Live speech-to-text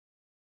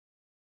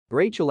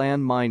Rachel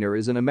Ann Miner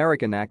is an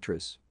American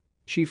actress.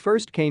 She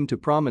first came to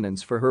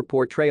prominence for her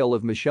portrayal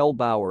of Michelle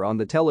Bauer on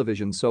the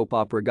television soap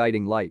opera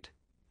Guiding Light.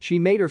 She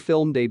made her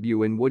film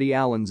debut in Woody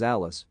Allen's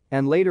Alice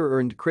and later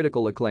earned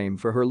critical acclaim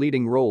for her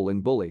leading role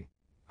in Bully.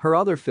 Her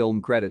other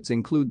film credits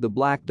include The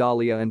Black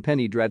Dahlia and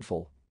Penny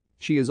Dreadful.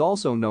 She is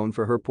also known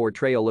for her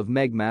portrayal of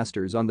Meg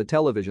Masters on the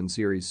television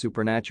series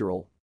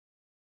Supernatural.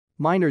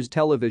 Miner's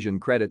television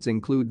credits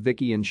include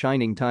Vicky in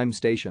Shining Time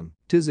Station,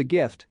 'Tis a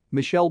Gift,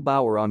 Michelle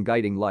Bauer on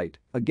Guiding Light,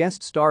 a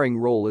guest starring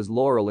role as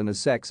Laurel in a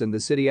Sex and the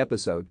City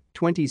episode,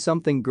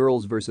 20-something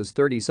girls vs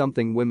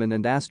 30-something women,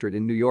 and Astrid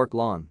in New York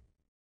Lawn.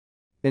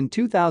 In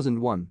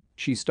 2001,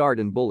 she starred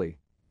in Bully.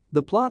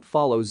 The plot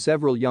follows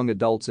several young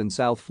adults in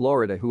South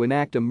Florida who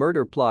enact a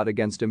murder plot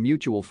against a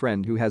mutual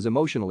friend who has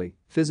emotionally,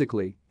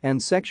 physically,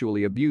 and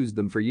sexually abused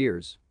them for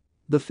years.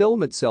 The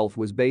film itself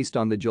was based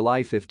on the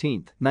July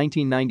 15,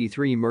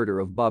 1993 murder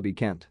of Bobby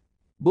Kent.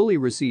 Bully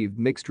received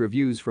mixed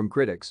reviews from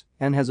critics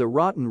and has a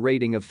rotten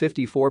rating of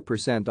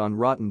 54% on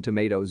Rotten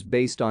Tomatoes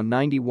based on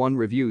 91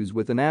 reviews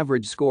with an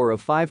average score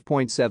of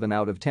 5.7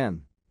 out of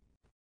 10.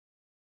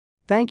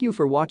 Thank you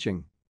for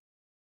watching.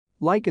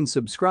 Like and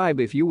subscribe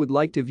if you would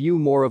like to view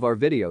more of our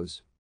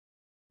videos.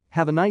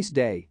 Have a nice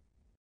day.